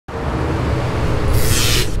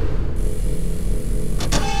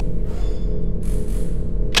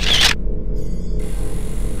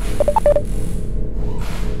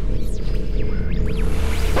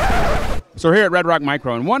So we're here at Redrock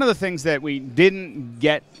Micro, and one of the things that we didn't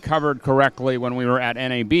get covered correctly when we were at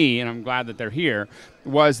NAB, and I'm glad that they're here,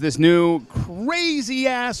 was this new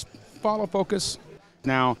crazy-ass follow focus.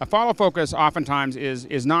 Now, a follow focus oftentimes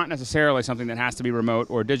is not necessarily something that has to be remote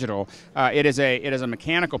or digital. It is a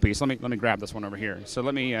mechanical piece. Let me grab this one over here. So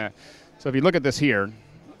so if you look at this here,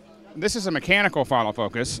 this is a mechanical follow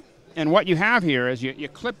focus, and what you have here is you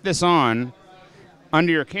clip this on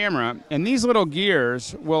under your camera, and these little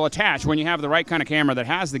gears will attach when you have the right kind of camera that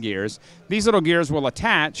has the gears. These little gears will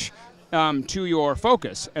attach to your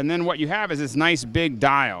focus, and then what you have is this nice big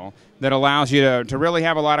dial that allows you to really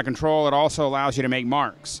have a lot of control. It also allows you to make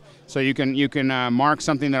marks, so you can mark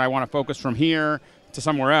something that I want to focus from here to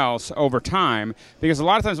somewhere else over time, because a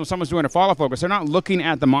lot of times when someone's doing a follow focus, they're not looking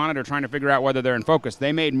at the monitor trying to figure out whether they're in focus.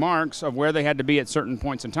 They made marks of where they had to be at certain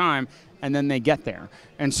points in time, and then they get there.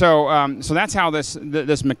 And so so that's how this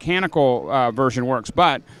mechanical version works.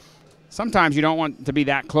 But sometimes you don't want to be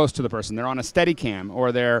that close to the person. They're on a Steadicam,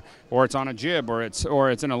 or it's on a jib, or it's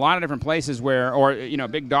in a lot of different places where, or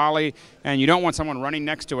big dolly, and you don't want someone running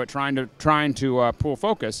next to it trying to pull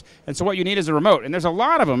focus. And so what you need is a remote, and there's a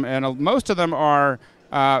lot of them, and most of them are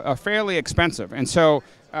fairly expensive. And so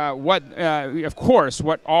of course,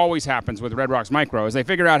 what always happens with Redrock's Micro is they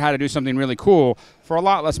figure out how to do something really cool for a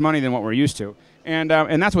lot less money than what we're used to, and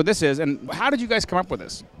that's what this is. And how did you guys come up with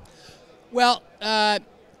this? Well.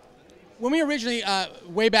 When we originally,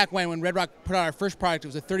 way back when Redrock put out our first product, it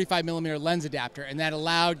was a 35mm lens adapter, and that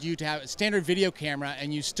allowed you to have a standard video camera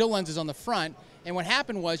and use still lenses on the front. And what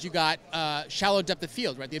happened was you got shallow depth of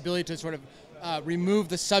field, right? The ability to sort of remove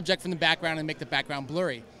the subject from the background and make the background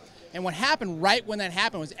blurry. And what happened right when that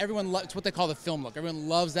happened was it's what they call the film look. Everyone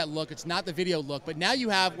loves that look. It's not the video look, but now you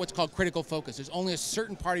have what's called critical focus. There's only a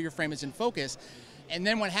certain part of your frame that's in focus. And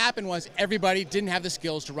then what happened was everybody didn't have the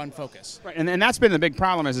skills to run focus. Right, and that's been the big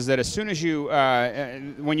problem is that as soon as you,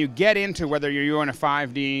 when you get into whether you're doing a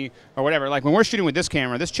 5D or whatever, like when we're shooting with this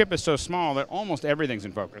camera, this chip is so small that almost everything's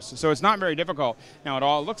in focus. So it's not very difficult. Now it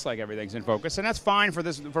all looks like everything's in focus, and that's fine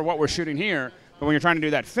for what we're shooting here. But when you're trying to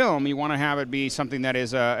do that film, you want to have it be something that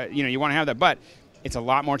is, you want to have that. But it's a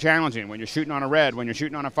lot more challenging when you're shooting on a Red, when you're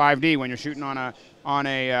shooting on a 5D, when you're shooting on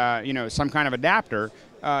some kind of adapter.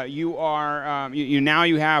 You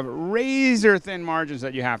have razor thin margins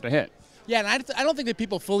that you have to hit. Yeah, and I don't think that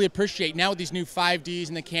people fully appreciate now with these new 5Ds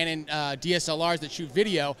and the Canon DSLRs that shoot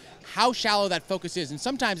video how shallow that focus is, and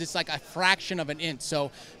sometimes it's like a fraction of an inch.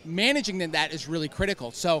 So managing that is really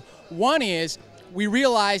critical. So one is, we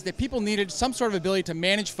realized that people needed some sort of ability to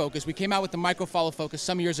manage focus. We came out with the micro follow focus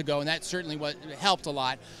some years ago, and that certainly helped a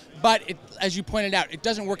lot. But as you pointed out, it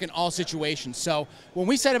doesn't work in all situations. So when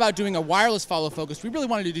we set about doing a wireless follow focus, we really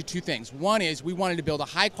wanted to do two things. One is we wanted to build a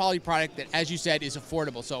high quality product that, as you said, is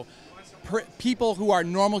affordable. So people who are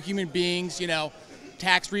normal human beings,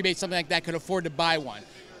 tax rebates, something like that, could afford to buy one.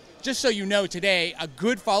 Just so you know, today, a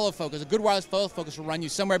good follow focus, a good wireless follow focus will run you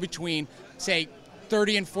somewhere between, say,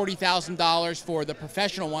 $30,000 and $40,000 for the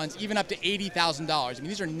professional ones, even up to $80,000. I mean,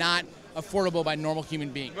 these are not affordable by normal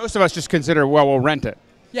human beings. Most of us just consider, well, we'll rent it.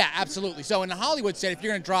 Yeah, absolutely. So in the Hollywood set, if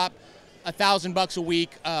you're going to drop $1,000 a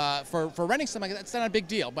week for renting something like that, that's not a big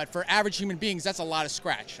deal. But for average human beings, that's a lot of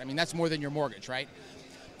scratch. I mean, that's more than your mortgage, right?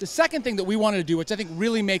 The second thing that we wanted to do, which I think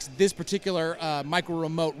really makes this particular micro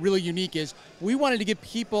remote really unique, is we wanted to give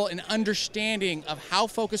people an understanding of how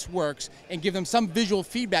focus works and give them some visual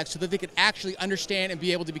feedback so that they could actually understand and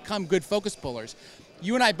be able to become good focus pullers.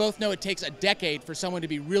 You and I both know it takes a decade for someone to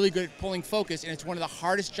be really good at pulling focus, and it's one of the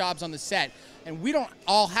hardest jobs on the set. And we don't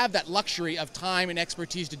all have that luxury of time and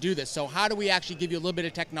expertise to do this. So how do we actually give you a little bit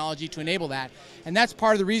of technology to enable that? And that's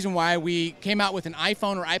part of the reason why we came out with an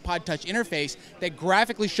iPhone or iPod Touch interface that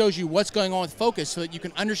graphically shows you what's going on with focus so that you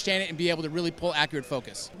can understand it and be able to really pull accurate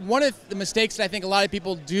focus. One of the mistakes that I think a lot of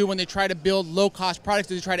people do when they try to build low-cost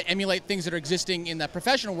products is they try to emulate things that are existing in the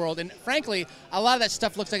professional world. And frankly, a lot of that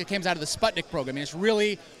stuff looks like it came out of the Sputnik program. I mean, it's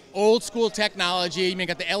really old school technology. You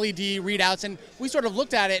got the LED readouts, and we sort of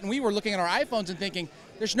looked at it and we were looking at our iPhones and thinking,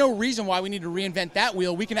 there's no reason why we need to reinvent that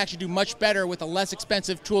wheel. We can actually do much better with a less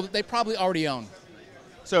expensive tool that they probably already own.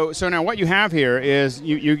 So now what you have here is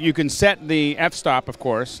you can set the f-stop, of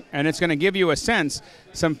course, and it's going to give you a sense,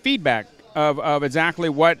 some feedback of exactly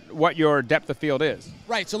what your depth of field is.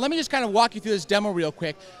 Right, so let me just kind of walk you through this demo real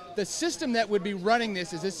quick. The system that would be running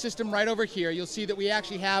this is this system right over here. You'll see that we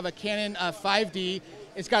actually have a Canon 5D.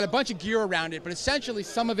 It's got a bunch of gear around it, but essentially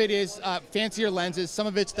some of it is fancier lenses, some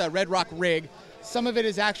of it's the Redrock rig, some of it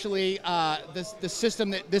is actually the system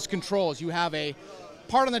that this controls. You have a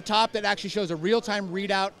part on the top that actually shows a real-time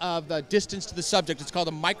readout of the distance to the subject. It's called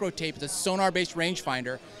a microtape. It's a sonar-based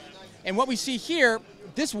rangefinder. And what we see here,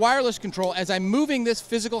 this wireless control, as I'm moving this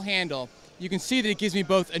physical handle, you can see that it gives me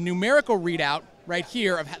both a numerical readout right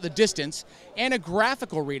here of the distance and a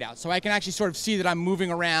graphical readout. So I can actually sort of see that I'm moving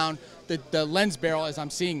around the lens barrel as I'm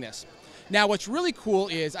seeing this. Now what's really cool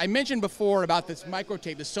is, I mentioned before about this micro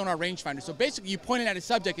tape, the Sonar rangefinder. So basically you point it at a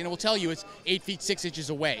subject and it will tell you it's 8 feet 6 inches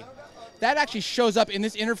away. That actually shows up in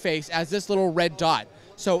this interface as this little red dot.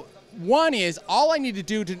 So one is, all I need to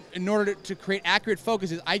do in order to create accurate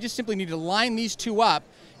focus is I just simply need to line these two up,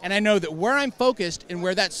 and I know that where I'm focused and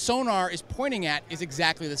where that sonar is pointing at is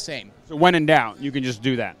exactly the same. So when in doubt, you can just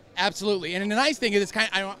do that. Absolutely, and the nice thing is, it's kind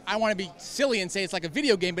of, I want to be silly and say it's like a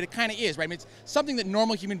video game, but it kind of is, right? I mean, it's something that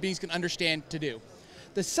normal human beings can understand to do.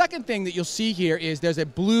 The second thing that you'll see here is there's a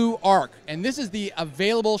blue arc, and this is the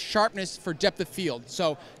available sharpness for depth of field.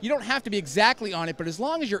 So you don't have to be exactly on it, but as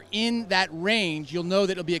long as you're in that range, you'll know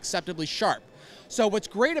that it'll be acceptably sharp. So what's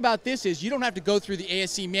great about this is you don't have to go through the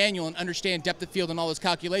ASC manual and understand depth of field and all those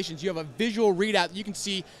calculations. You have a visual readout that you can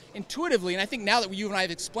see intuitively, and I think now that you and I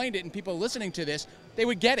have explained it and people listening to this, they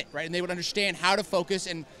would get it, right? And they would understand how to focus,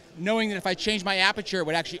 and knowing that if I change my aperture, it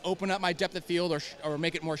would actually open up my depth of field or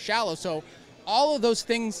make it more shallow. So all of those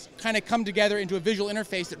things kind of come together into a visual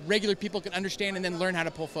interface that regular people can understand and then learn how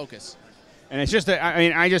to pull focus. And it's just,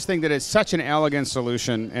 I just think that it's such an elegant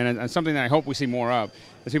solution, and it's something that I hope we see more of,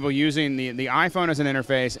 is people using the iPhone as an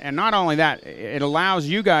interface. And not only that, it allows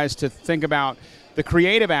you guys to think about the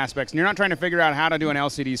creative aspects. And you're not trying to figure out how to do an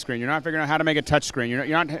LCD screen. You're not figuring out how to make a touch screen. You're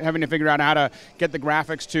not having to figure out how to get the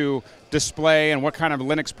graphics to display and what kind of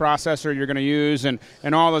Linux processor you're going to use and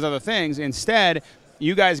all those other things. Instead,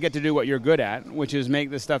 you guys get to do what you're good at, which is make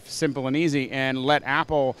this stuff simple and easy, and let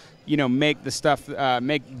Apple, make the stuff,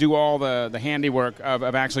 do all the handiwork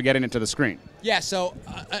of actually getting it to the screen. Yeah, so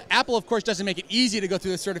Apple, of course, doesn't make it easy to go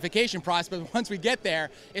through the certification process, but once we get there,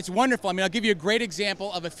 it's wonderful. I mean, I'll give you a great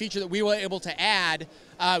example of a feature that we were able to add.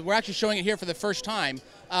 We're actually showing it here for the first time,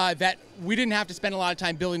 that we didn't have to spend a lot of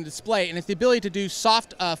time building the display, and it's the ability to do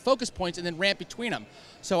soft focus points and then ramp between them.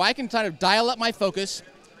 So I can kind of dial up my focus.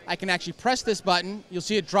 I can actually press this button. You'll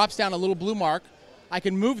see it drops down a little blue mark. I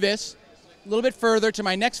can move this a little bit further to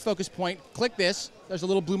my next focus point. Click this. There's a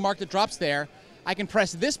little blue mark that drops there. I can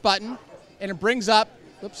press this button, and it brings up,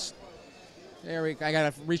 oops, I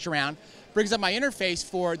got to reach around, brings up my interface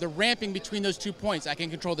for the ramping between those 2 points. I can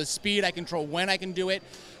control the speed. I control when I can do it.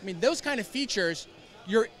 I mean, those kind of features,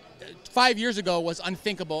 5 years ago was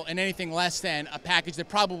unthinkable, and anything less than a package that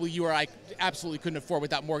probably you or I absolutely couldn't afford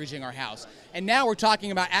without mortgaging our house. And now we're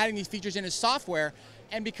talking about adding these features in as software,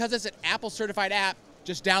 and because it's an Apple certified app,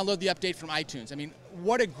 just download the update from iTunes. I mean,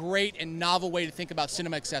 what a great and novel way to think about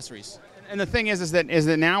cinema accessories. And the thing is that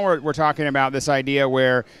now we're talking about this idea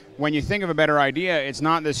where when you think of a better idea, it's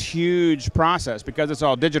not this huge process because it's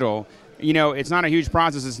all digital. It's not a huge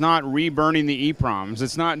process. It's not reburning the EEPROMs.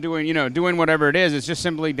 It's not doing whatever it is. It's just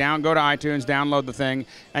simply go to iTunes, download the thing,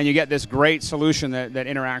 and you get this great solution that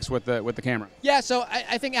interacts with the camera. Yeah, so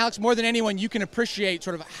I think, Alex, more than anyone, you can appreciate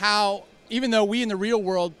sort of how, even though we in the real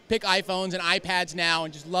world pick iPhones and iPads now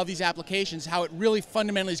and just love these applications, how it really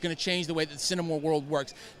fundamentally is going to change the way that the cinema world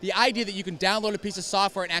works. The idea that you can download a piece of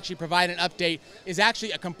software and actually provide an update is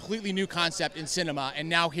actually a completely new concept in cinema, and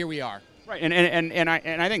now here we are. Right, and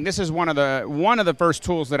I think this is one of the first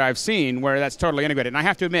tools that I've seen where that's totally integrated. And I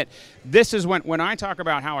have to admit, this is when I talk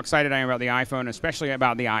about how excited I am about the iPhone, especially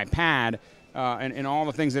about the iPad, and all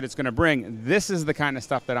the things that it's going to bring, this is the kind of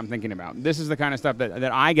stuff that I'm thinking about. This is the kind of stuff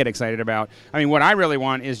that I get excited about. I mean, what I really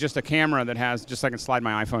want is just a camera that has, just I can slide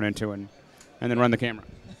my iPhone into and then run the camera.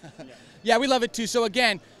 Yeah, we love it too. So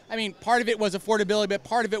again, I mean, part of it was affordability, but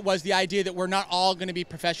part of it was the idea that we're not all going to be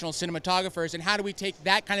professional cinematographers, and how do we take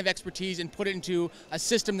that kind of expertise and put it into a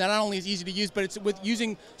system that not only is easy to use, but it's with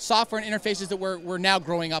using software and interfaces that we're now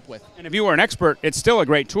growing up with. And if you were an expert, it's still a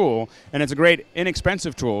great tool, and it's a great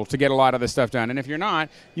inexpensive tool to get a lot of this stuff done. And if you're not,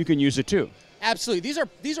 you can use it too. Absolutely.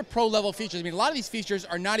 These are pro level features. I mean, a lot of these features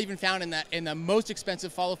are not even found in the most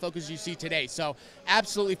expensive follow focus you see today. So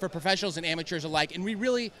absolutely for professionals and amateurs alike.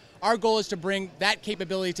 And our goal is to bring that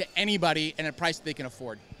capability to anybody at a price that they can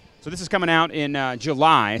afford. So this is coming out in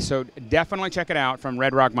July, so definitely check it out from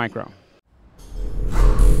Redrock Micro.